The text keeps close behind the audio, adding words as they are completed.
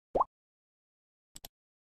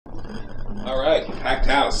All right, packed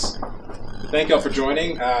house. Thank you all for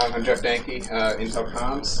joining. I'm Jeff Danke, Intel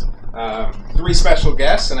Comms. Three special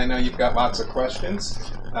guests, and I know you've got lots of questions,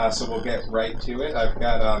 so we'll get right to it. I've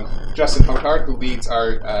got Justin Hotard, who leads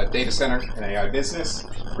our data center and AI business,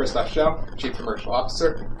 Christoph Schell, Chief Commercial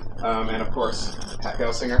Officer, and of course, Pat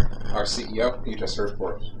Gelsinger, our CEO, who you just heard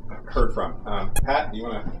from. Pat, do you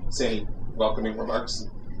want to say any welcoming remarks?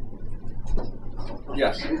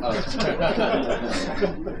 Yes.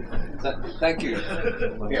 Thank you.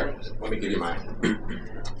 Here, let me give you mine.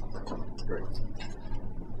 Great.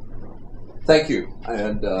 Thank you,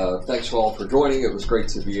 and thanks all for joining. It was great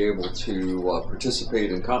to be able to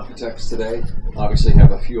participate in COMPUTEX today. Obviously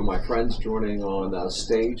have a few of my friends joining on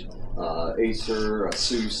stage. Acer,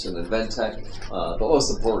 ASUS, and Inventec. But most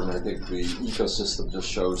important, I think the ecosystem just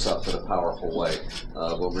shows up in a powerful way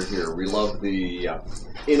when we're here. We love the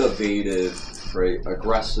innovative,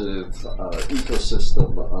 aggressive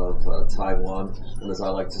ecosystem of Taiwan. And as I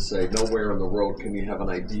like to say, nowhere in the world can you have an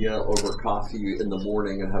idea over coffee in the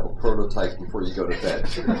morning and have a prototype before you go to bed,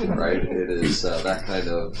 right? It is that kind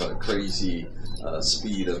of crazy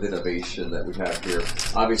speed of innovation that we have here.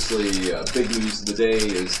 Obviously, big news of the day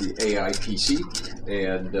is the AI PC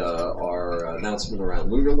and our announcement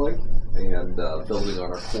around Lunar Lake and building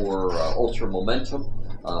on our core Ultra Momentum.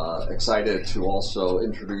 Excited to also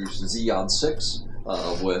introduce Xeon 6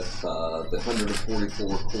 with the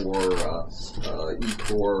 144-core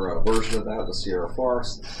E-core version of that, the Sierra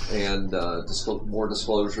Forest, and more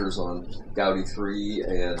disclosures on Gaudi 3,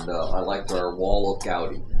 and I liked our wall of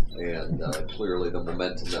Gaudi, and clearly the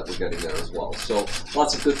momentum that we're getting there as well. So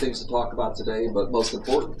lots of good things to talk about today, but most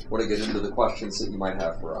important, want to get into the questions that you might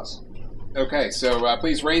have for us. Okay, so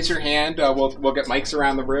please raise your hand. We'll get mics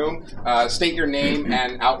around the room. State your name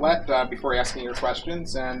and outlet before asking your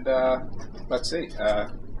questions. And let's see. I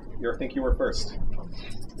think you were first.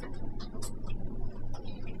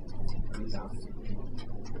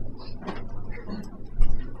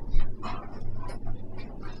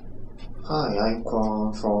 Hi, I'm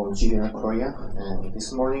Kwon from GDR Korea, and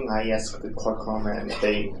this morning I asked the Qualcomm and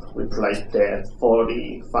they replied that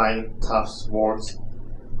 45 top words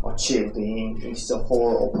achieved in Intel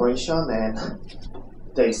 4 operation, and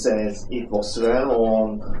they said it was well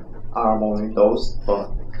on ARM on Windows,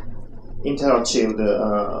 but Intel achieved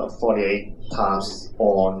 48 tops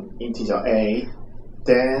on integer A.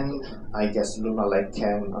 Then I guess Lunar Lake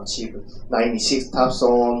can achieve 96 tops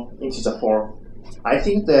on integer 4. I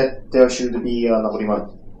think that there should be an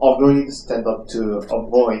agreed standard to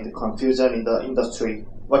avoid confusion in the industry.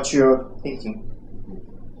 What's your thinking? You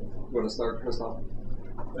want to start, Christoph?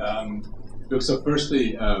 Look, so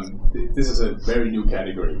firstly, this is a very new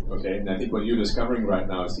category, okay? And I think what you're discovering right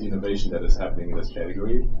now is the innovation that is happening in this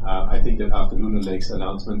category. I think that after Lunar Lake's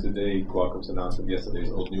announcement today, Qualcomm's announcement yesterday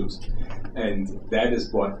is old news. And that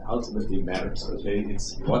is what ultimately matters, okay?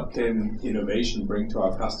 It's what can innovation bring to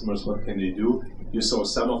our customers, what can they do? You saw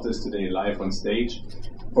some of this today live on stage.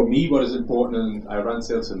 For me, what is important, I run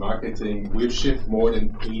sales and marketing, we've shipped more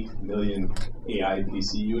than 8 million AI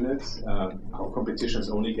PC units. Our competition is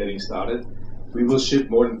only getting started. We will ship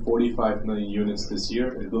more than 45 million units this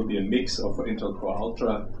year. It will be a mix of Intel Core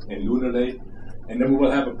Ultra and Lunar Lake. And then we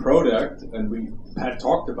will have a product, and Pat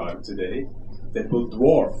talked about it today, that will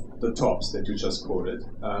dwarf the tops that you just quoted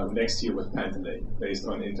next year with Panther Lake, based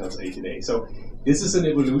on Intel's 18A. So this is an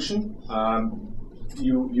evolution.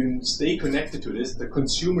 You stay connected to this. The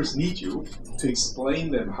consumers need you to explain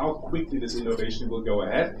them how quickly this innovation will go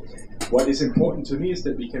ahead. What is important to me is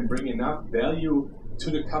that we can bring enough value to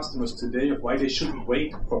the customers today of why they shouldn't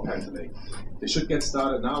wait for Panther Lake. They should get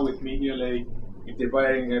started now with Meteor Lake. If they're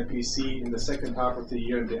buying a PC in the second half of the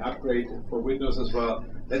year and they upgrade for Windows as well,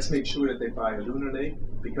 let's make sure that they buy a Lunar Lake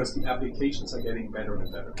because the applications are getting better and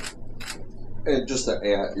better. And just to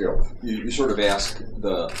add, you sort of ask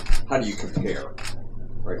how do you compare?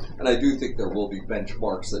 Right. And I do think there will be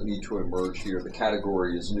benchmarks that need to emerge here. The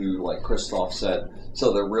category is new, like Christoph said,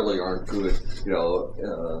 so there really aren't good,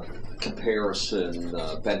 comparison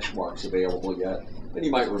benchmarks available yet. And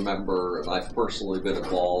you might remember, and I've personally been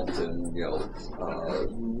involved in,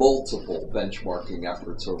 multiple benchmarking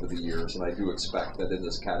efforts over the years, and I do expect that in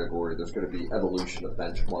this category there's going to be evolution of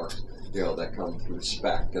benchmarks, that come through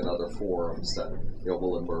spec and other forums that,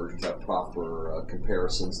 will emerge to have proper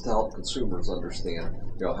comparisons to help consumers understand,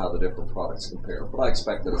 how the different products compare. But I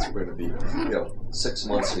expect that it's going to be, 6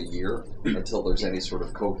 months, a year until there's any sort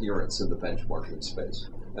of coherence in the benchmarking space.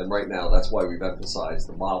 And right now, that's why we've emphasized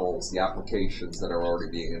the models, the applications that are already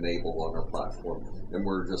being enabled on our platform. And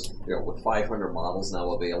we're just, with 500 models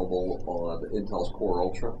now available on Intel's Core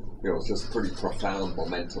Ultra, it's just pretty profound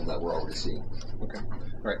momentum that we're already seeing. Okay.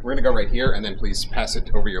 All right, we're going to go right here, and then please pass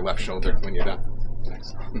it over your left shoulder when you're done.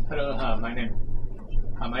 Thanks. Hello, my name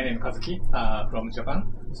is Kazuki from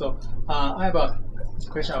Japan. So I have a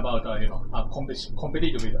question about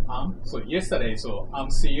competitive with ARM. So yesterday, ARM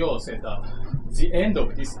CEO said the end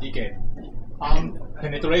of this decade, ARM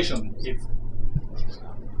penetration is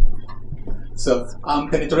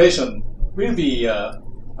penetration will be a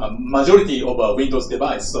majority of a Windows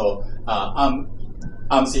device. So ARM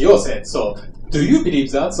CEO said. So do you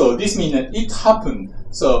believe that? So this means that it happened.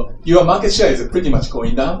 So your market share is pretty much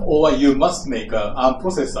going down, or you must make an ARM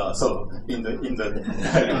processor. So in the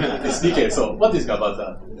this decade. So what is about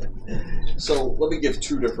that? So let me give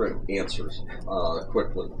two different answers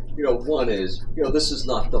quickly. One is this is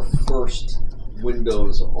not the first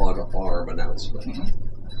Windows on ARM announcement,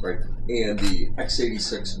 right? And the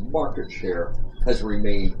x86 market share has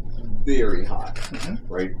remained very high,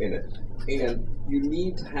 right, in it. And you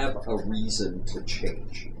need to have a reason to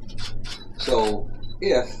change. So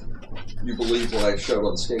if you believe what I showed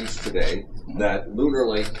on stage today, that Lunar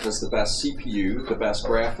Lake has the best CPU, the best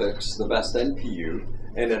graphics, the best NPU,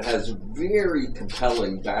 and it has very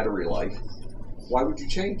compelling battery life, why would you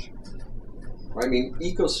change? I mean,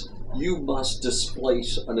 you must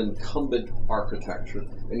displace an incumbent architecture,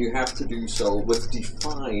 and you have to do so with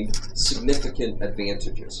defined significant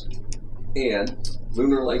advantages. And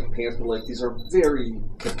Lunar Lake, Panther Lake, these are very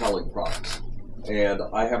compelling products. And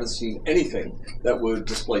I haven't seen anything that would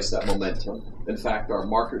displace that momentum. In fact, our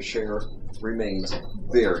market share remains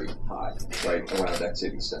very high, right, around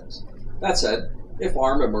x86. That said, if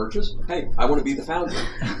ARM emerges, hey, I want to be the foundry,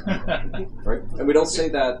 right? And we don't say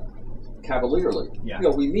that cavalierly.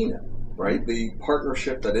 We mean it, right? The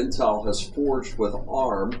partnership that Intel has forged with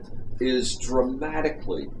ARM is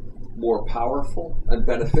dramatically more powerful and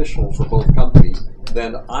beneficial for both companies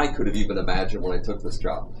than I could have even imagined when I took this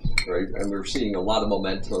job, right? And we're seeing a lot of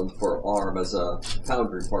momentum for ARM as a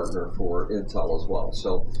foundry partner for Intel as well.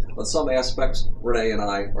 So on some aspects, Renee and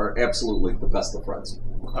I are absolutely the best of friends.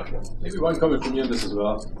 Okay. Maybe one comment from me on this as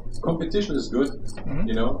well. Competition is good,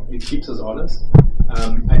 it keeps us honest.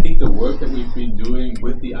 I think the work that we've been doing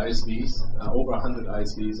with the ISVs, over 100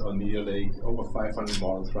 ISVs on Meteor Lake, over 500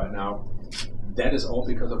 models right now, that is all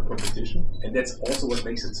because of competition, and that's also what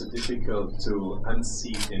makes it so difficult to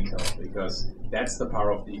unseat Intel, because that's the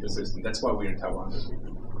power of the ecosystem. That's why we're in Taiwan this week.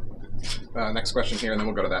 Next question here, and then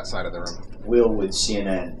we'll go to that side of the room. Will with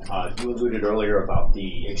CNN. You alluded earlier about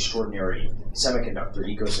the extraordinary semiconductor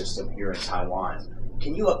ecosystem here in Taiwan.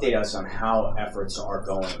 Can you update us on how efforts are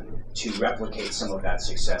going to replicate some of that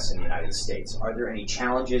success in the United States? Are there any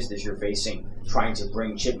challenges that you're facing trying to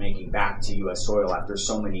bring chip making back to U.S. soil after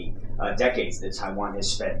so many decades that Taiwan has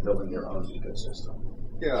spent building their own ecosystem?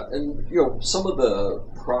 Yeah, and some of the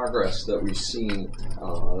progress that we've seen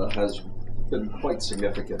has been quite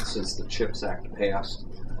significant since the CHIPS Act passed.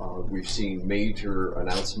 We've seen major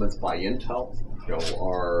announcements by Intel.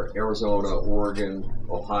 Our Arizona, Oregon,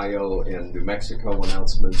 Ohio, and New Mexico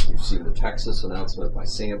announcements. We've seen the Texas announcement by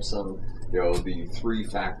Samsung. The 3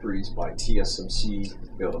 factories by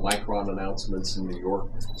TSMC. The Micron announcements in New York.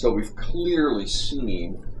 So we've clearly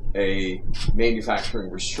seen a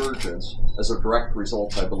manufacturing resurgence as a direct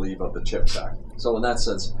result, I believe, of the CHIPS Act. So in that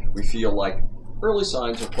sense, we feel like early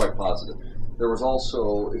signs are quite positive. There was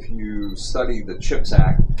also, if you study the CHIPS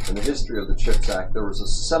Act and the history of the CHIPS Act, there was a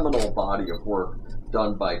seminal body of work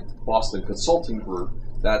done by Boston Consulting Group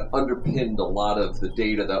that underpinned a lot of the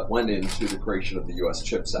data that went into the creation of the U.S.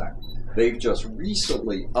 CHIPS Act. They've just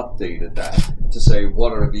recently updated that to say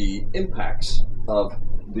what are the impacts of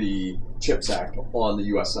the CHIPS Act on the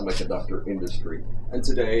U.S. semiconductor industry. And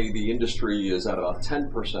today the industry is at about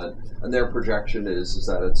 10%, and their projection is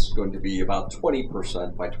that it's going to be about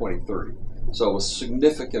 20% by 2030. So a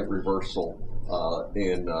significant reversal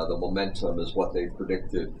in the momentum is what they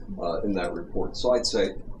predicted in that report. So I'd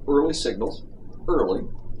say early signals,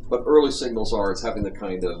 but early signals are it's having the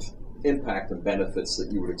kind of impact and benefits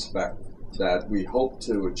that you would expect that we hope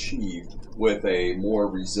to achieve with a more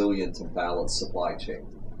resilient and balanced supply chain.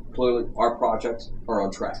 Clearly, our projects are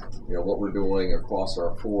on track. What we're doing across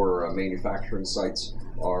our 4 manufacturing sites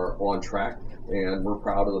are on track, and we're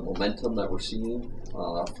proud of the momentum that we're seeing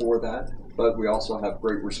for that. But we also have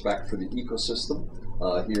great respect for the ecosystem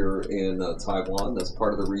here in Taiwan. That's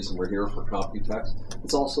part of the reason we're here for COMPUTEX.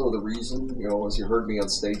 It's also the reason, as you heard me on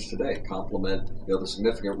stage today, compliment the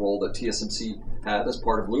significant role that TSMC had as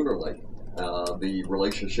part of Lunar Lake, the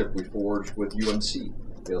relationship we forged with UMC,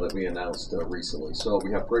 that we announced recently. So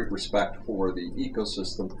we have great respect for the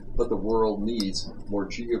ecosystem, but the world needs more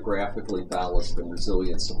geographically balanced and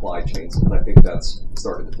resilient supply chains, and I think that's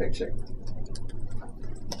starting to take shape.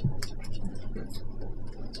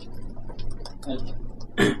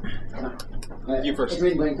 You first.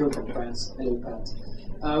 Adrian Blanco from France. Hello,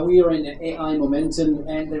 Pat. We are in an AI momentum,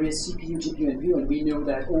 and there is CPU, GPU, and NPU, and we know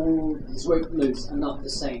that all these workloads are not the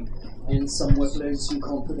same, and some workloads you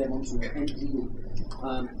can't put them onto NPU.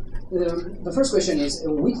 The first question is,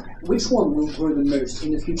 which one will grow the most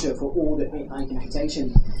in the future for all the AI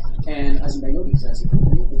computation? And as you may know, because as a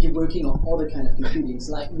company, if you're working on other kind of computing, it's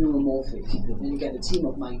like neuromorphic, and you get a team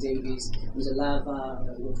of Mike Davis with a Lava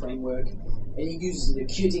framework, and it uses the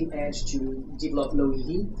cutting edge to develop low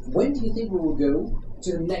EV. When do you think we will go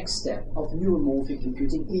to the next step of neuromorphic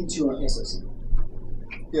computing into our SoC?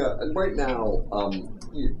 Yeah, and right now,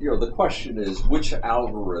 the question is which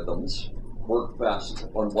algorithms work best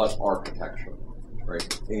on what architecture,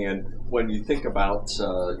 right? And when you think about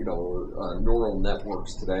neural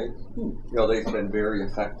networks today, they've been very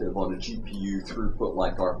effective on a GPU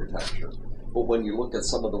throughput-like architecture. But when you look at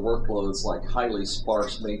some of the workloads like highly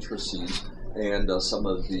sparse matrices and some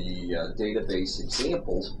of the database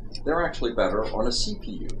examples, they're actually better on a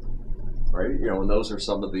CPU, right? And those are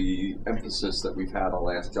some of the emphasis that we've had.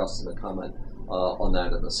 I'll ask Justin to comment on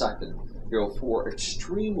that in a second. For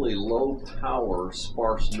extremely low power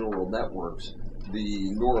sparse neural networks,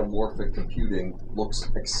 the neuromorphic computing looks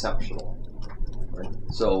exceptional, right?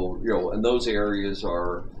 So, and those areas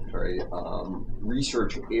are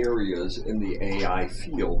research areas in the AI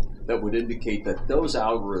field that would indicate that those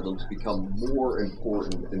algorithms become more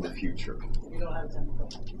important in the future. We don't have time for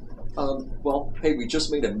well, hey, we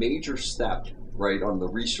just made a major step on the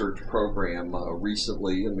research program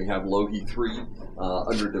recently, and we have Lohi 3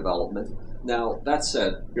 under development. Now, that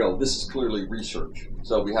said, this is clearly research,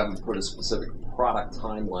 so we haven't put a specific product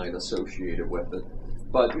timeline associated with it.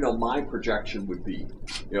 But, my projection would be,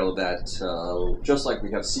 that just like we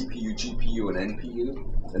have CPU, GPU, and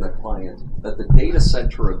NPU in a client, that the data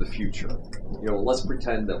center of the future, let's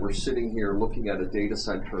pretend that we're sitting here looking at a data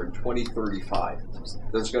center in 2035.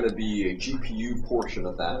 There's going to be a GPU portion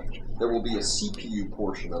of that. There will be a CPU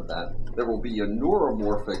portion of that. There will be a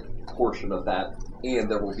neuromorphic portion of that. And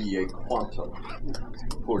there will be a quantum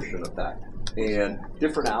portion of that. And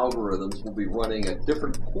different algorithms will be running at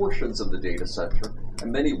different portions of the data center.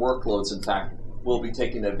 And many workloads, in fact, will be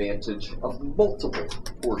taking advantage of multiple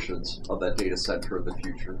portions of that data center of the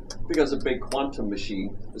future. Because a big quantum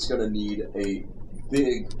machine is going to need a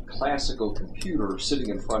big classical computer sitting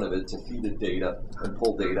in front of it to feed it data and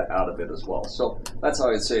pull data out of it as well. So that's how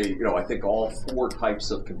I'd say, I think all four types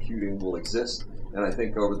of computing will exist. And I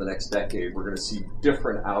think over the next decade, we're going to see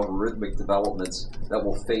different algorithmic developments that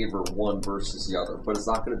will favor one versus the other. But it's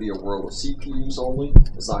not going to be a world of CPUs only.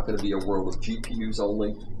 It's not going to be a world of GPUs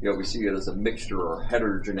only. We see it as a mixture or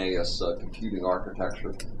heterogeneous computing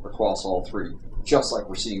architecture across all three, just like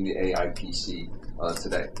we're seeing the AI PC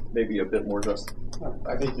today. Maybe a bit more, Justin?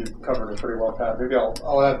 I think you covered it pretty well, Pat. Maybe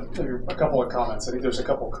I'll add a couple of comments. I think there's a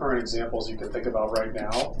couple of current examples you can think about right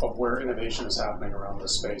now of where innovation is happening around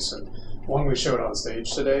this space. And one we showed on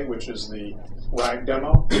stage today, which is the RAG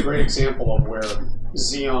demo, a great example of where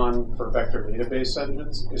Xeon for vector database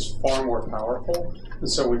engines is far more powerful. And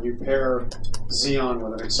so when you pair Xeon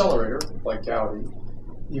with an accelerator like Gaudi,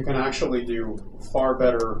 you can actually do far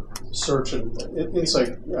better search and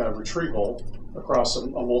insight retrieval across a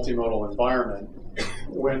multimodal environment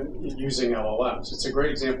when using LLMs. It's a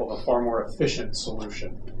great example of a far more efficient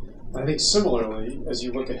solution. I think similarly, as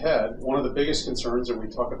you look ahead, one of the biggest concerns, and we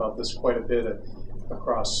talk about this quite a bit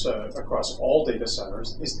across all data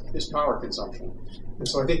centers, is power consumption. And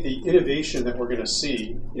so I think the innovation that we're going to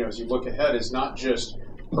see, as you look ahead, is not just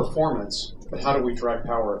performance, but how do we drive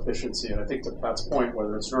power efficiency? And I think to Pat's point,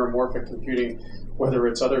 whether it's neuromorphic computing, whether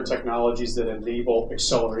it's other technologies that enable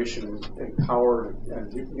acceleration and power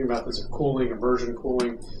and new methods of cooling, immersion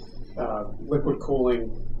cooling, liquid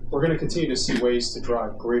cooling, we're going to continue to see ways to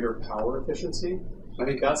drive greater power efficiency. I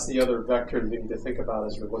think that's the other vector you need to think about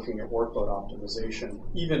as you're looking at workload optimization,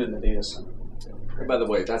 even in the data center. And by the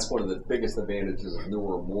way, that's one of the biggest advantages of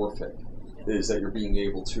neuromorphic, is that you're being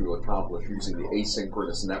able to accomplish using the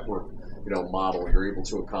asynchronous network model. You're able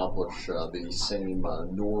to accomplish the same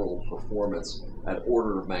neural performance at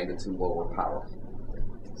order of magnitude lower power.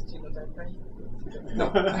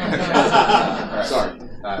 No. Sorry.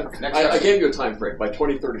 I gave you a time frame, by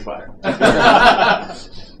 2035.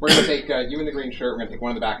 We're going to take you in the green shirt. We're going to take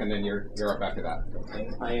one in the back, and then you're up after that. Okay.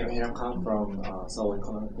 I am Hiram Khan from Seoul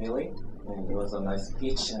Economic Daily, and it was a nice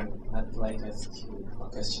speech, and I'd like to ask you a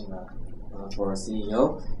question. for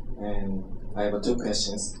CEO, and I have two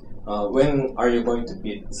questions. When are you going to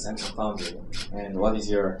beat Central Foundry, and what is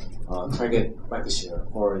your target market share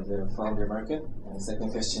for the foundry market? And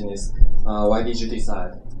second question is, why did you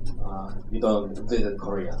decide you don't visit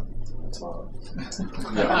Korea tomorrow?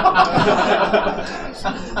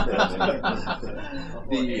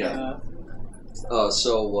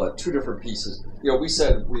 Two different pieces. We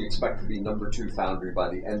said we expect to be number 2 foundry by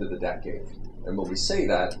the end of the decade. And when we say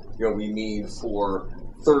that, we mean for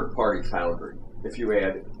third-party foundry. If you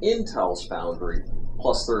add Intel's foundry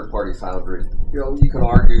plus third-party foundry, you can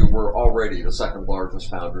argue we're already the second largest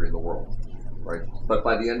foundry in the world, right? But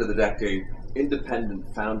by the end of the decade,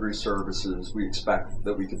 independent foundry services, we expect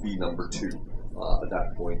that we could be number 2 at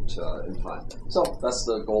that point in time. So that's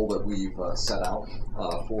the goal that we've set out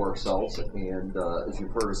for ourselves. And as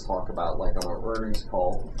you've heard us talk about, like on our earnings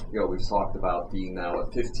call, we've talked about being now at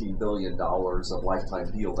 $15 billion of lifetime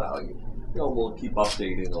deal value. We'll keep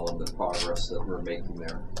updating on the progress that we're making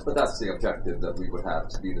there. But that's the objective, that we would have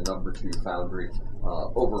to be the number 2 foundry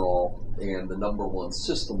overall and the number 1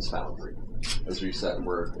 systems foundry. As we said,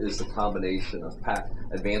 where it is the combination of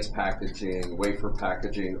advanced packaging, wafer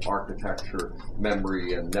packaging, architecture,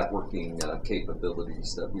 memory, and networking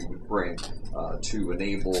capabilities that we would bring to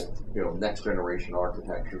enable next generation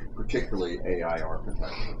architectures, particularly AI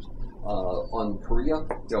architectures. On Korea,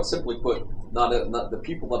 simply put, not the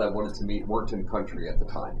people that I wanted to meet weren't in country at the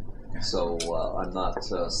time. So I'm not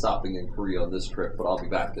stopping in Korea on this trip, but I'll be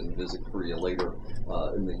back and visit Korea later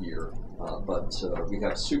in the year. But we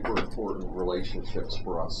have super important relationships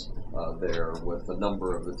for us there with a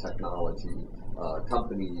number of the technology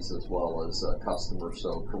companies as well as customers.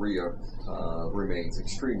 So Korea remains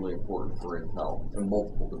extremely important for Intel in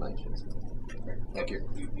multiple dimensions. Great. Thank you.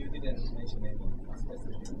 You didn't mention any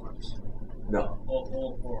specific ones. No.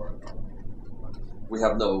 All for. We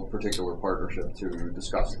have no particular partnership to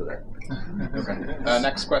discuss today. Okay.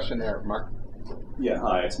 Next question there, Mark. Yeah,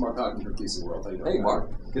 hi, it's Mark Hawkins from PC World. How you doing? Hey,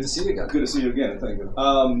 Mark. Good to see you again. Good to see you again, thank you.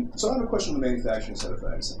 So I have a question on the manufacturing side of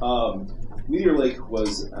things. Meteor Lake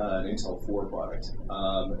was an Intel 4 product,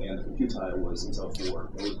 and the compute tile was Intel 4.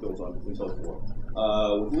 It was built on Intel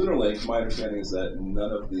 4. With Lunar Lake, my understanding is that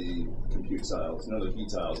none of the compute tiles, none of the heat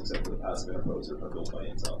tiles, except for the passive interposer, are built by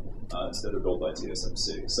Intel. Instead, they're built by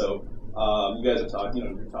TSMC. So you guys have talked,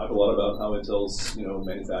 you talk a lot about how Intel's,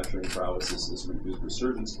 manufacturing prowess is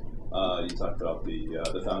resurgent. You talked about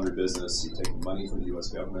the foundry business. You take money from the U.S.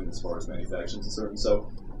 government as far as manufacturing is concerned. So,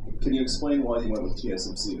 can you explain why you went with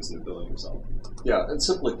TSMC instead of building yourself? Yeah, and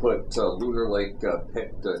simply put, Lunar Lake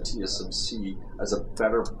picked TSMC as a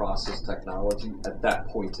better process technology at that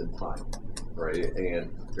point in time, right?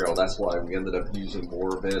 And that's why we ended up using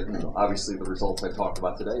more of it. And obviously, the results I talked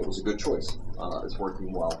about today, it was a good choice. It's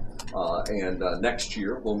working well. And next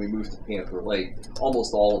year, when we move to Panther Lake,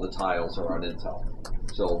 almost all of the tiles are on Intel.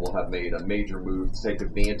 So we'll have made a major move to take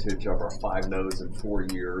advantage of our 5 nodes in 4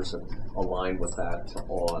 years and align with that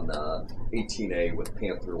on 18A with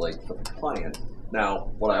Panther Lake for the client.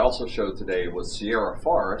 Now, what I also showed today was Sierra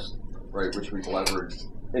Forest, right, which we've leveraged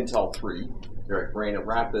Intel 3. Granite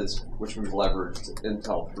Rapids, which we've leveraged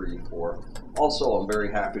Intel 3 for. Also, I'm very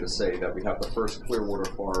happy to say that we have the first Clearwater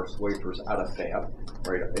Forest wafers out of fab,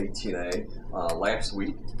 right, at 18A last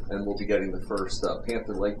week, and we'll be getting the first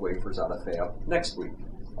Panther Lake wafers out of fab next week,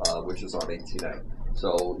 which is on 18A.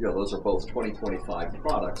 So, those are both 2025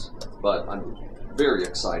 products, but I'm very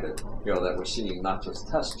excited, that we're seeing not just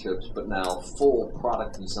test chips, but now full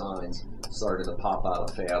product designs starting to pop out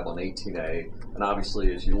of fab on 18A. And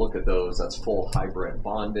obviously, as you look at those, that's full hybrid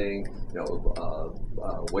bonding,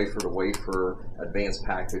 wafer to wafer, advanced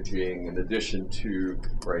packaging, in addition to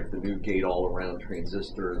the new gate-all-around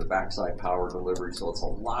transistor, the backside power delivery. So it's a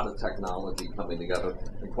lot of technology coming together,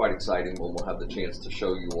 and quite exciting when we'll have the chance to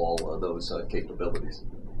show you all of those capabilities.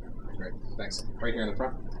 Great, thanks. Right here in the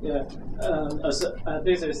front. Yeah,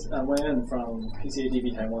 this is Wen from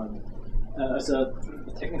PCADB Taiwan. As a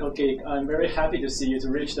technical geek, I'm very happy to see you to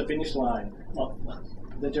reach the finish line of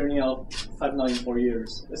the journey of 5 9 4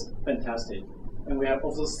 years. It's fantastic. And we have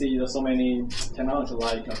also seen so many technology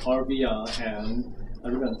like Power BI and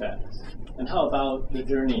RibbonFET. And how about the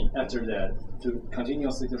journey after that to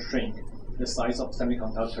continuously to shrink the size of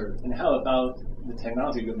semiconductor? And how about the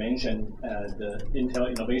technology you mentioned, the Intel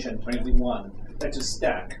Innovation 2021, that to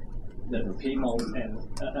stack the PMOS and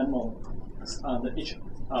NMOS on each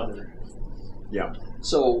other? Yeah.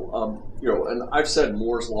 So, and I've said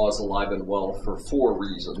Moore's Law is alive and well for 4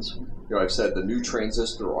 reasons. I've said the new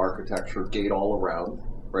transistor architecture, gate all around,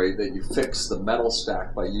 right? That you fix the metal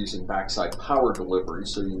stack by using backside power delivery,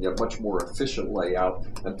 so you can get much more efficient layout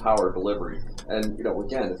and power delivery. And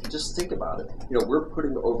again, if you just think about it, we're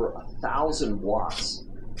putting over 1,000 watts,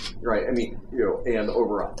 right? I mean, and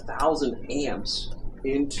over 1,000 amps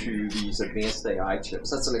into these advanced AI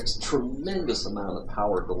chips. That's a tremendous amount of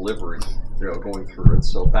power delivery, going through it.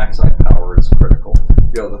 So backside power is critical.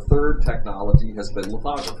 The third technology has been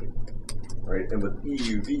lithography. Right? And with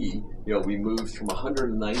EUV, we moved from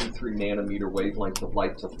 193 nanometer wavelength of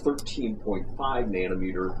light to 13.5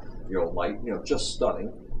 nanometer, light, just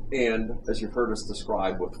stunning. And as you've heard us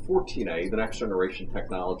describe with 14A, the next generation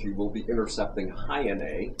technology will be intercepting high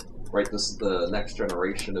NA, right? This is the next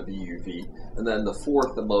generation of EUV. And then the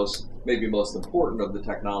fourth and maybe most important of the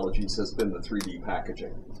technologies has been the 3D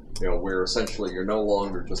packaging, where essentially you're no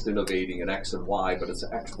longer just innovating in X and Y, but it's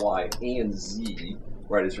X, Y, and Z,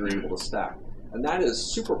 right, as you're able to stack. And that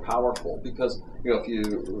is super powerful because, if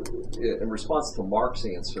you, in response to Mark's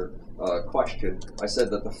question, I said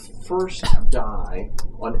that the first die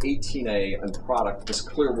on 18A and product was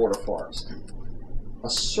Clearwater Forest, a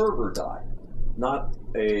server die, not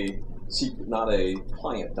a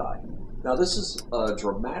client die. Now this is a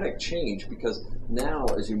dramatic change because now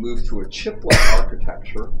as you move to a chiplet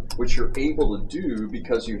architecture, which you're able to do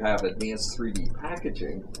because you have advanced 3D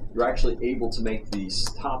packaging, you're actually able to make these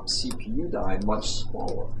top CPU die much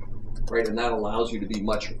smaller, right? And that allows you to be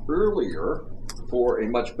much earlier for a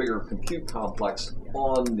much bigger compute complex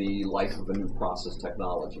on the life of a new process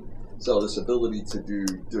technology. So this ability to do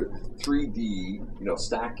 3D,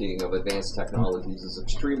 stacking of advanced technologies is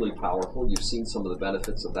extremely powerful. You've seen some of the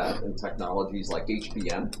benefits of that in technologies like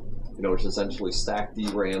HBM, which essentially stack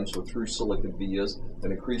DRAMs with through silicon vias,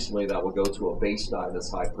 and increasingly that will go to a base die that's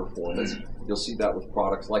high performance. You'll see that with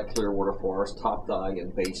products like Clearwater Forest, top die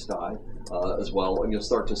and base die as well, and you'll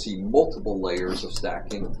start to see multiple layers of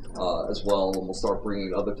stacking as well, and we'll start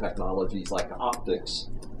bringing other technologies like optics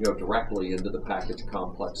directly into the package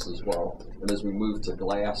complex as well. And as we move to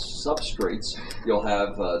glass substrates, you'll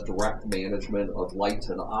have direct management of light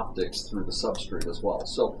and optics through the substrate as well.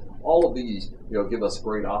 So all of these, give us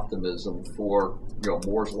great optimism for,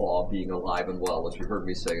 Moore's Law being alive and well, as you heard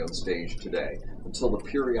me say on stage today. Until the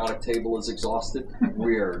periodic table is exhausted,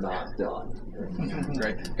 we're not done.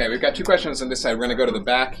 Great. Okay, we've got two questions on this side. We're going to go to the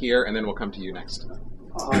back here, and then we'll come to you next.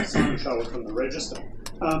 Hi, Simon Sherwood from the Register.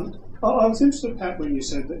 I was interested, Pat, when you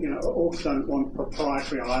said that all don't want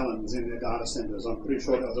proprietary islands in their data centers. I'm pretty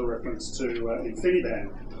sure that was a reference to InfiniBand.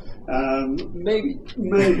 Maybe.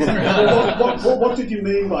 What did you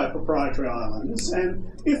mean by proprietary islands?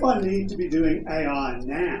 And if I need to be doing AI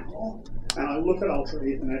now, and I look at Ultra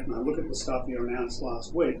Ethernet and I look at the stuff you announced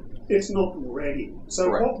last week, it's not ready. So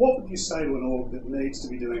what would you say to an org that needs to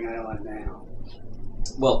be doing AI now?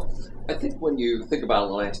 Well, I think when you think about it,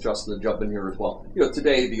 and I'll ask Justin to jump in here as well,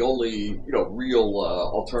 today the only, real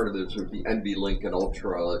alternatives would be NVLink and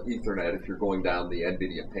Ultra Ethernet if you're going down the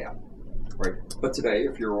NVIDIA path, right? But today,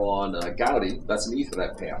 if you're on Gaudi, that's an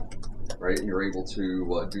Ethernet path, right? And you're able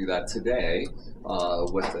to do that today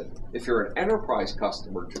with it. If you're an enterprise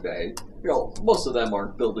customer today, most of them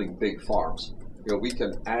aren't building big farms. We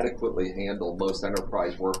can adequately handle most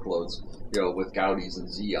enterprise workloads, with Gaudis and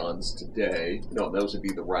Xeons today. Those would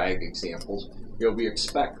be the RAG examples. We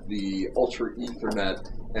expect the Ultra Ethernet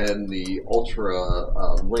and the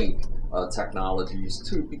Ultra Link technologies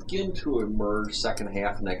to begin to emerge second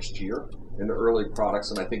half next year in the early products,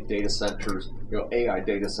 and I think data centers, AI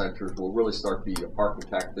data centers will really start to be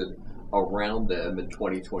architected around them in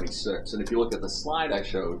 2026. And if you look at the slide I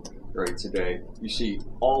showed right today, you see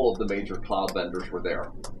all of the major cloud vendors were there,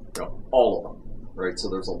 all of them, right? So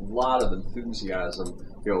there's a lot of enthusiasm,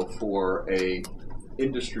 for a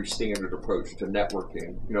industry standard approach to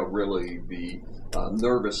networking, really the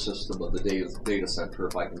nervous system of the data center,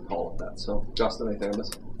 if I can call it that. So, Justin, anything on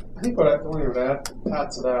this? I think what I would add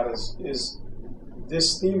to that is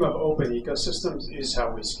this theme of open ecosystems is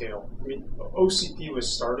how we scale. I mean, OCP was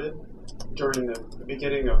started during the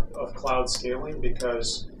beginning of cloud scaling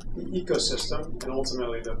because the ecosystem and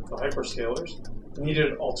ultimately the hyperscalers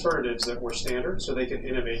needed alternatives that were standard so they could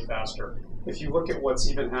innovate faster. If you look at what's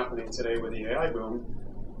even happening today with the AI boom,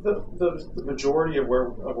 the majority of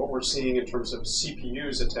what we're seeing in terms of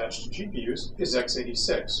CPUs attached to GPUs is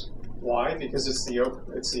x86. Why? Because it's the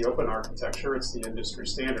open architecture, it's the industry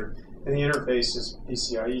standard, and the interface is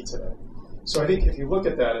PCIe today. So I think if you look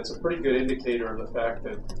at that, it's a pretty good indicator of the fact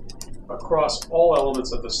that across all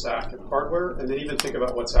elements of the stack and hardware, and then even think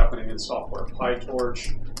about what's happening in software.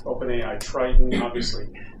 PyTorch, OpenAI Triton, obviously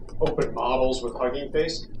open models with Hugging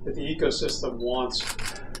Face, that the ecosystem wants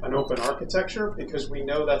an open architecture because we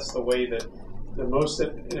know that's the way that the most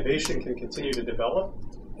that innovation can continue to develop,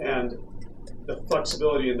 and the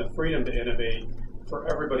flexibility and the freedom to innovate for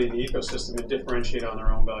everybody in the ecosystem and differentiate on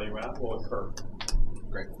their own value add will occur.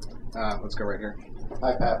 Great. Let's go right here.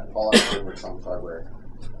 Hi, Pat. Paul Ashford with Trump Hardware.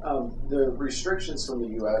 The restrictions from the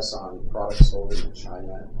U.S. on products sold into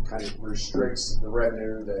China kind of restricts the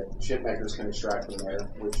revenue that chip makers can extract from there,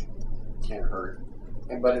 which can't hurt.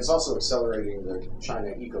 But it's also accelerating the China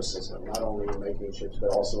ecosystem, not only in making chips, but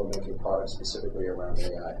also in making products specifically around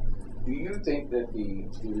AI. Do you think that the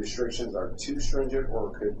restrictions are too stringent, or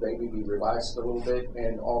could maybe be relaxed a little bit?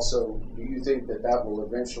 And also, do you think that that will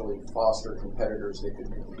eventually foster competitors that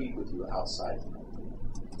could compete with you outside?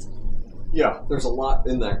 Yeah, there's a lot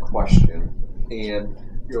in that question. And,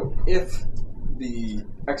 if the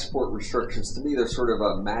export restrictions, to me, they're sort of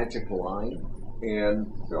a magic line.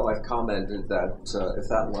 And I've commented that if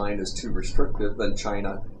that line is too restrictive, then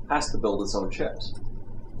China has to build its own chips,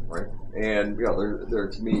 right? And there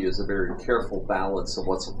to me is a very careful balance of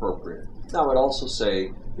what's appropriate. Now, I'd also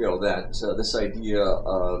say that this idea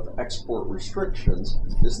of export restrictions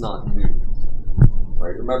is not new,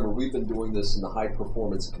 right? Remember, we've been doing this in the high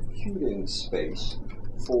performance computing space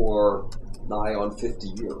for nigh on 50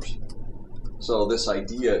 years. So this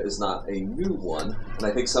idea is not a new one, and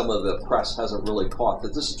I think some of the press hasn't really caught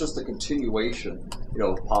that this is just a continuation,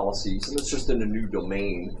 of policies, and it's just in a new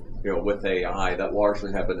domain, with AI that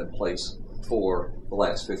largely have been in place for the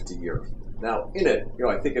last 50 years. Now, in it,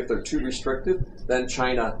 I think if they're too restrictive, then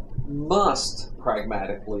China must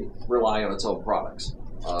pragmatically rely on its own products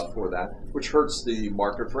for that, which hurts the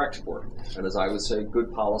market for export. And as I would say,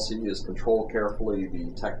 good policy is control carefully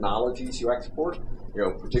the technologies you export,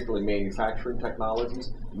 particularly manufacturing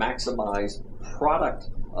technologies, maximize product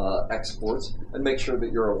exports, and make sure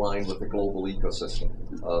that you're aligned with the global ecosystem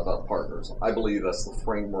of partners. I believe that's the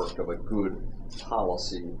framework of a good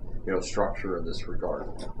policy structure in this regard.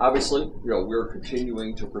 Obviously, we're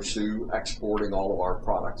continuing to pursue exporting all of our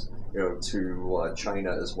products to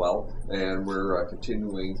China as well, and we're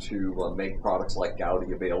continuing to make products like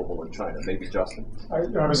Gaudi available in China. Maybe Justin? I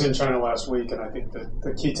was in China last week, and I think that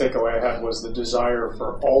the key takeaway I had was the desire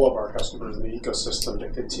for all of our customers in the ecosystem to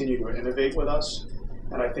continue to innovate with us.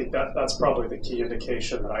 And I think that's probably the key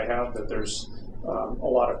indication that I have, that there's a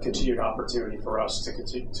lot of continued opportunity for us to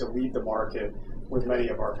continue to lead the market with many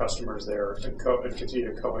of our customers there and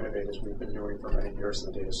continue to co-innovate as we've been doing for many years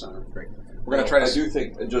in the data center. Great. We're going to try to. I do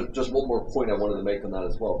think, and just one more point I wanted to make on that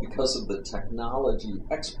as well, because of the technology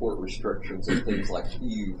export restrictions and things like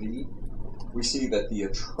EUV, we see that the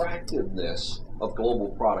attractiveness of global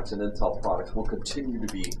products and Intel products will continue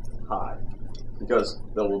to be high, because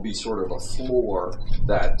there will be sort of a floor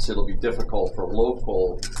that it'll be difficult for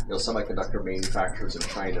local semiconductor manufacturers in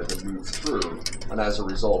China to move through. And as a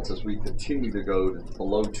result, as we continue to go to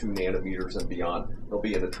below 2 nanometers and beyond, there'll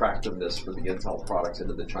be an attractiveness for the Intel products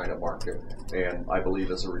into the China market. And I believe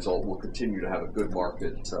as a result, we'll continue to have a good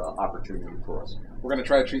market opportunity for us. We're going to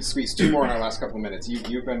try to squeeze 2 more in our last couple of minutes.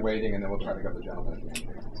 You've been waiting, and then we'll try to go to the gentleman at the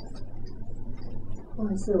end. 不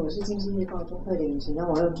好意思，我是经济日报钟慧玲，请让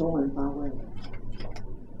我用中文发问。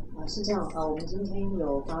是这样我们今天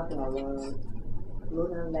有发表了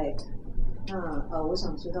Lunar Lake， 那我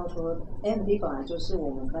想知道说 AMD 本来就是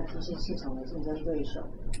我们在 PC 市场的竞争对手，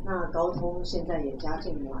那高通现在也加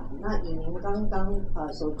进来，那以您刚刚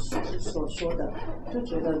所说的，就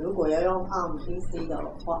觉得如果要用 ARM PC 的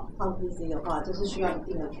话，这是需要一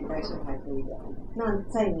定的取代性才可以的。那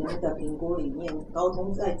在您的评估里面，高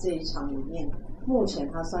通在这一场里面，目前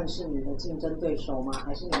它算是你的竞争对手吗？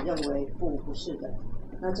还是你认为不是的？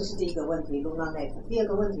那这是第一个问题 ，Lunar Lake。第二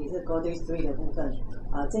个问题是 Gaudi 3的部分。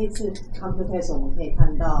这一次 COMPUTEX 我们可以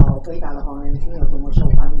看到辉达的黄仁勋有多么受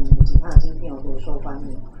欢迎，以及它的晶片有多受欢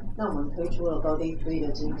迎。那我们推出了 Gaudi 3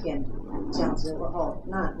的晶片，这样之后，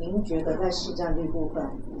那您觉得在市占率部分，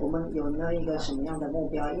我们有没有一个什么样的目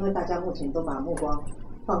标？因为大家目前都把目光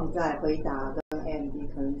放在辉达跟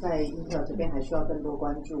AMD， 可能在 Intel 这边还需要更多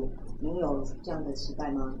关注。您有这样的期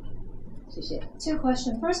待吗？Two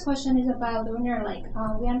questions. First question is about Lunar Lake.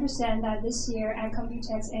 We understand that this year at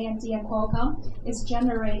COMPUTEX, AMD and Qualcomm is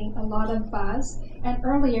generating a lot of buzz. And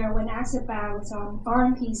earlier, when asked about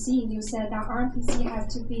ARM PC, you said that ARM PC has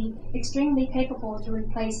to be extremely capable to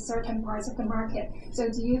replace certain parts of the market. So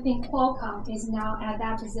do you think Qualcomm is now at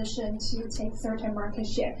that position to take certain market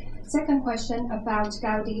share? Second question about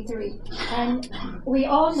Gaudi 3. And we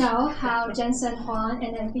all know how Jensen Huang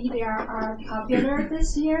and NVIDIA are popular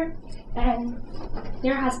this year. And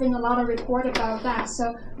there has been a lot of report about that.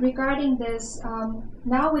 So regarding this,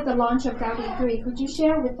 now with the launch of Gaudi 3, could you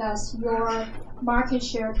share with us your market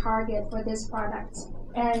share target for this product?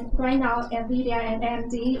 And right now, NVIDIA and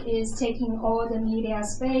AMD is taking all the media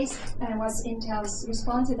space. And what's Intel's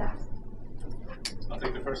response to that? I'll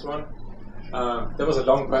take the first one. That was a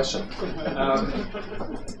long question.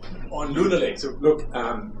 On Lunar Lake, so look,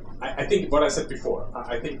 I think what I said before,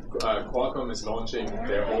 I think Qualcomm is launching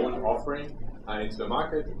their own offering into the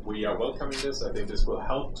market. We are welcoming this. I think this will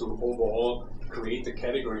help to overall create the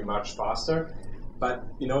category much faster. But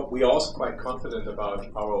we are also quite confident about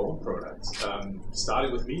our own products.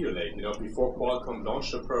 Starting with Meteor Lake, before Qualcomm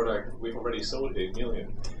launched the product, we've already sold 8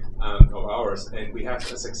 million of ours, and we have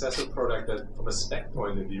a successful product that, from a spec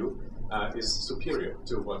point of view, is superior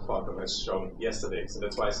to what Qualcomm has shown yesterday. So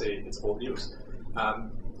that's why I say it's old news.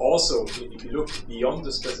 Also, if you look beyond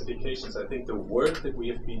the specifications, I think the work that we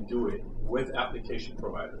have been doing with application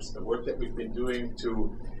providers, the work that we've been doing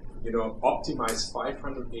to optimize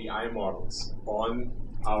 500 AI models on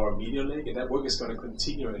our Meteor Lake, and that work is going to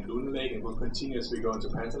continue in Lunar Lake and will continue as we go into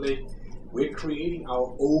Panther Lake. We're creating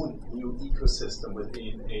our own new ecosystem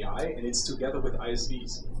within AI, and it's together with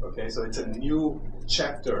ISVs. Okay, so it's a new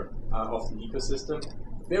chapter of the ecosystem.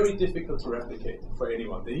 Very difficult to replicate for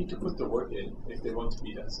anyone. They need to put the work in if they want to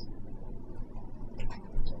beat us.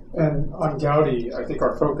 And on Gaudi, I think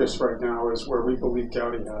our focus right now is where we believe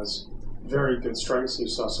Gaudi has very good strengths. You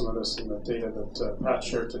saw some of this in the data that Pat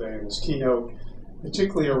shared today in his keynote,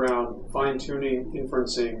 particularly around fine-tuning,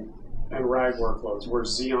 inferencing, and RAG workloads, where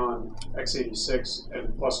Xeon, x86,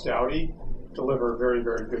 and plus Gaudi deliver very,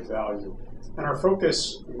 very good value. And our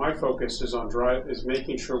focus, my focus, is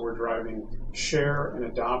making sure we're driving share and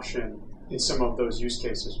adoption in some of those use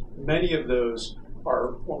cases. Many of those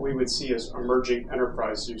are what we would see as emerging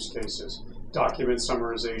enterprise use cases. Document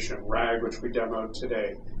summarization, RAG, which we demoed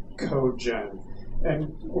today, code gen.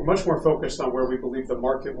 And we're much more focused on where we believe the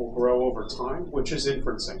market will grow over time, which is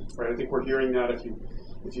inferencing, right? I think we're hearing that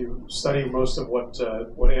if you study most of what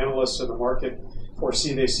analysts in the market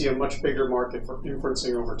foresee, they see a much bigger market for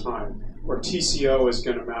inferencing over time, where TCO is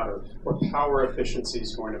going to matter, where power efficiency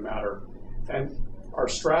is going to matter. And our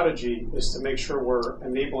strategy is to make sure we're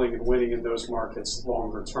enabling and winning in those markets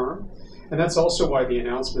longer term. And that's also why the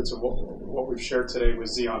announcements of what we've shared today with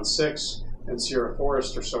Xeon 6 and Sierra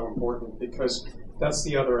Forest are so important, because that's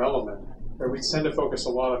the other element. We tend to focus a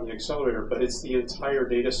lot on the accelerator, but it's the entire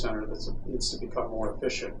data center that needs to become more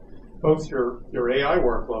efficient, both your AI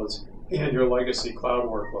workloads and your legacy cloud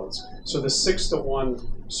workloads. So the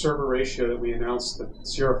 6-to-1 server ratio that we announced that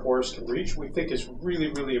Sierra Forest can reach, we think is really,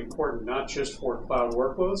 really important, not just for cloud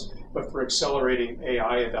workloads, but for accelerating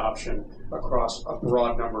AI adoption across a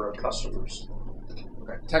broad number of customers.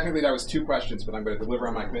 Okay. Technically, that was 2 questions, but I'm going to deliver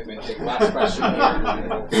on my commitment and take the last question here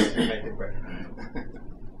and make it quick.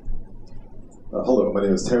 Hello, my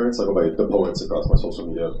name is Terrence. I go by The Poets across my social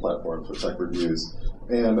media platforms for tech reviews.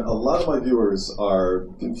 And a lot of my viewers are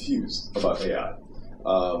confused about AI.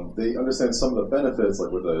 They understand some of the benefits,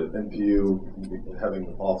 like with the NPU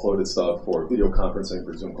having offloaded stuff for video conferencing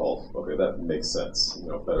for Zoom calls. Okay, that makes sense.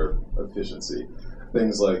 Better efficiency.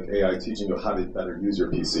 Things like AI teaching you how to better use your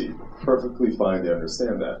PC. Perfectly fine, they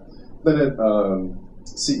understand that. Then at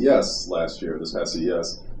CES last year, this past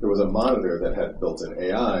CES, there was a monitor that had built-in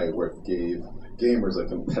AI where it gave gamers a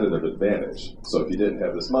competitive advantage. So if you didn't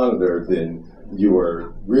have this monitor, then you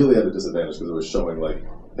were really at a disadvantage because it was showing like,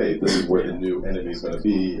 hey, this is where the new enemy is going to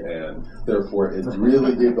be, and therefore it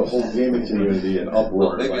really gave the whole gaming community an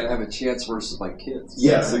uproar. Maybe I have a chance versus my kids.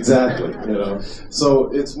 Yes, exactly. So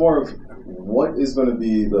it's more of what is going to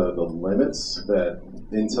be the limits that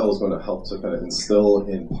Intel is going to help to kind of instill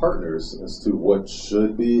in partners as to what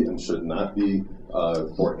should be and should not be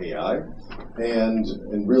for AI,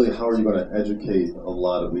 and really how are you going to educate a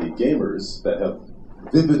lot of the gamers that have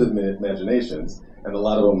vivid imaginations, and a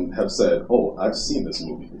lot of them have said, oh, I've seen this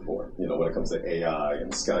movie before, when it comes to AI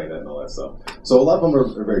and Skynet and all that stuff. So a lot of them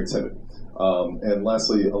are very timid. And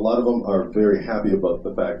lastly, a lot of them are very happy about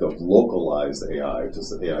the fact of localized AI,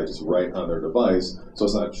 just AI just right on their device, so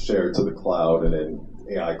it's not shared to the cloud and then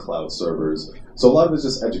AI cloud servers. So a lot of it's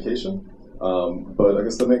just education. But I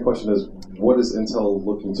guess the main question is, what is Intel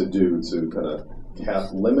looking to do to kind of cap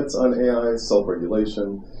limits on AI,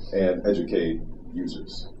 self-regulation, and educate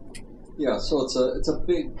users? Yeah, so it's a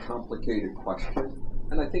big, complicated question.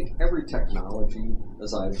 And I think every technology,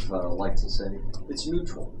 as I've like to say, it's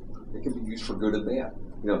neutral. It can be used for good and bad.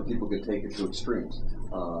 People can take it to extremes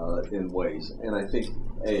in ways. And I think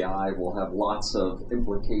AI will have lots of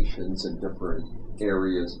implications in different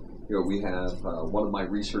areas. We have one of my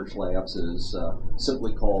research labs is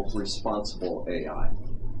simply called Responsible AI,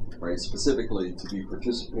 right? Specifically to be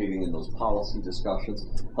participating in those policy discussions,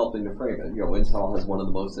 helping to frame it. Intel has one of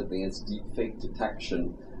the most advanced deepfake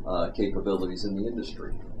detection capabilities in the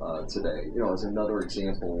industry today. As another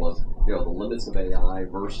example of the limits of AI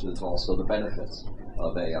versus also the benefits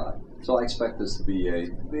of AI. So I expect this to be a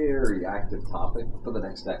very active topic for the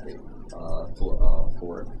next decade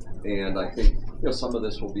for it. And I think some of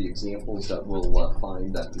this will be examples that we'll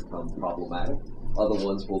find that become problematic. Other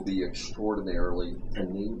ones will be extraordinarily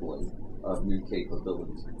enabling of new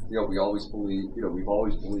capabilities. We've always believed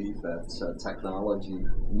that technology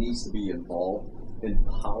needs to be involved in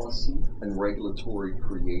policy and regulatory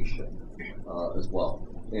creation as well.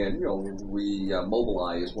 And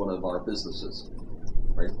Mobileye is one of our businesses,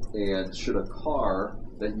 right? And should a car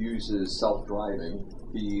that uses self-driving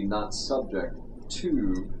be not subject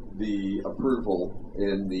to the approval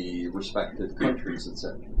in the respective countries it's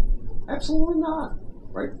in? Absolutely not,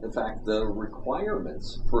 right? In fact, the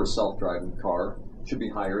requirements for a self-driving car should be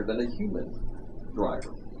higher than a human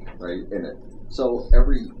driver, right, in it. So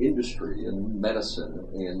every industry in medicine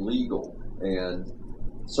and legal and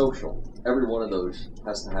social, every one of those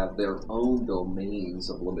has to have their own domains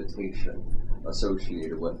of limitation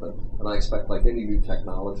associated with it. And I expect, like any new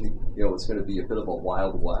technology, it's going to be a bit of a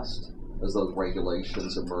wild west as those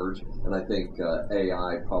regulations emerge. And I think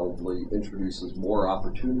AI probably introduces more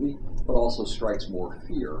opportunity, but also strikes more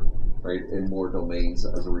fear, right, in more domains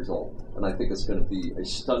as a result. And I think it's going to be a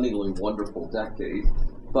stunningly wonderful decade,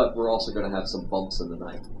 but we're also going to have some bumps in the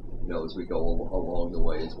night, as we go along the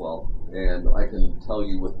way as well. And I can tell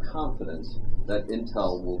you with confidence that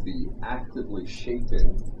Intel will be actively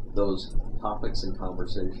shaping those topics and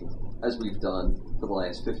conversations as we've done for the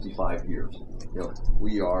last 55 years.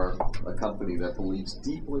 We are a company that believes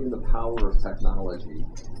deeply in the power of technology,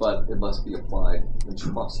 but it must be applied in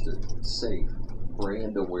trusted, safe,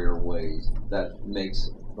 brand-aware ways that makes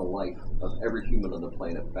the life of every human on the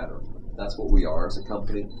planet better. That's what we are as a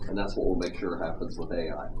company, and that's what we'll make sure happens with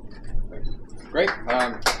AI. Thank you. Great.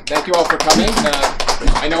 Thank you all for coming.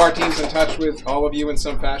 I know our team's in touch with all of you in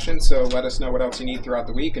some fashion, so let us know what else you need throughout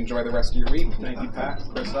the week. Enjoy the rest of your week. Thank you, Pat,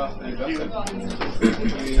 Christoph, and Justin.